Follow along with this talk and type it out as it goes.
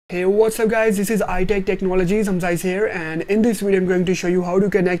Hey, what's up guys, this is iTechTechnologies, Hamzaspeak here, and in this video I'm going to show you how to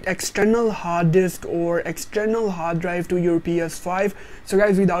connect external hard disk or external hard drive to your PS5. So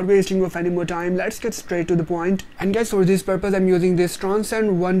guys, without wasting of any more time, let's get straight to the point. And guys, for this purpose I'm using this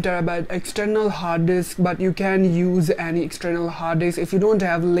Transcend 1TB external hard disk, but you can use any external hard disk. If you don't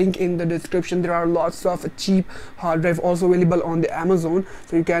have, link in the description. There are lots of cheap hard drive also available on the Amazon,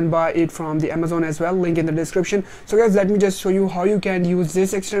 so you can buy it from the Amazon as well, link in the description. So guys, let me just show you how you can use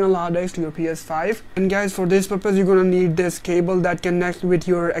this external hard disk to your PS5. And guys, for this purpose you're gonna need this cable that connects with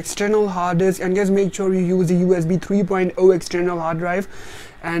your external hard disk. And guys, make sure you use the USB 3.0 external hard drive.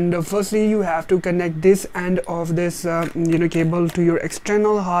 And firstly you have to connect this end of this cable to your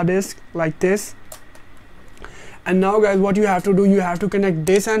external hard disk like this. And now guys, what you have to do, you have to connect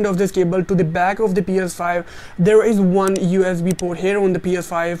this end of this cable to the back of the PS5. There is one USB port here on the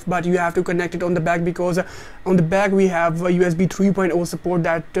PS5, but you have to connect it on the back, because on the back we have a USB 3.0 support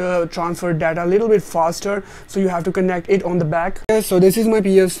that transfer data a little bit faster, so you have to connect it on the back. Okay, so this is my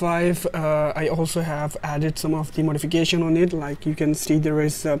PS5. I also have added some of the modification on it. Like you can see, there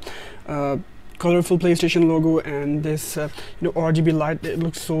is colorful PlayStation logo and this RGB light. It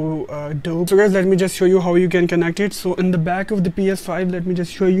looks so dope. So guys, let me just show you how you can connect it. So in the back of the PS5, let me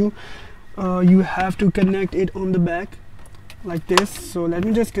just show you, you have to connect it on the back like this. So let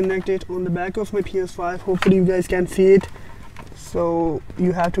me just connect it on the back of my PS5. Hopefully you guys can see it. So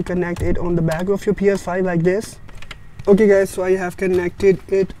you have to connect it on the back of your PS5 like this. Okay guys, so I have connected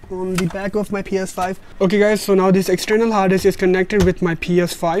it on the back of my PS5. Okay guys, so now this external hard disk is connected with my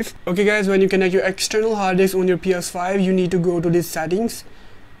PS5. Okay guys, when you connect your external hard disk on your PS5, you need to go to the settings,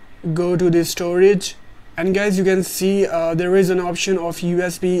 go to the storage, and guys, you can see there is an option of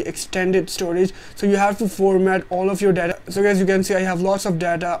USB extended storage. So you have to format all of your data. So guys, you can see I have lots of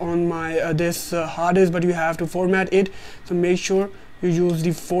data on my this hard disk, but you have to format it. So make sure you use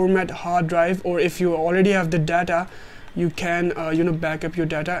the format hard drive, or if you already have the data, you can back up your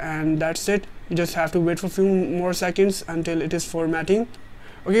data, and that's it. You just have to wait for a few more seconds until it is formatting.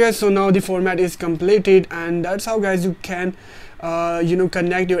 Okay guys, so now the format is completed, and that's how guys you can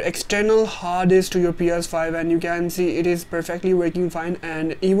connect your external hard disk to your PS5, and you can see it is perfectly working fine.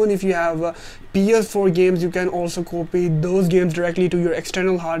 And even if you have PS4 games, you can also copy those games directly to your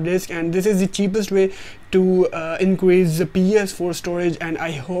external hard disk, and this is the cheapest way to increase the PS4 storage. And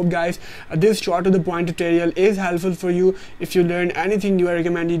I hope guys, this short to the point tutorial is helpful for you. If you learned anything new, I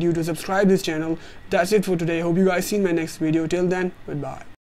recommend you to subscribe this channel. That's it for today. Hope you guys see my next video. Till then, goodbye.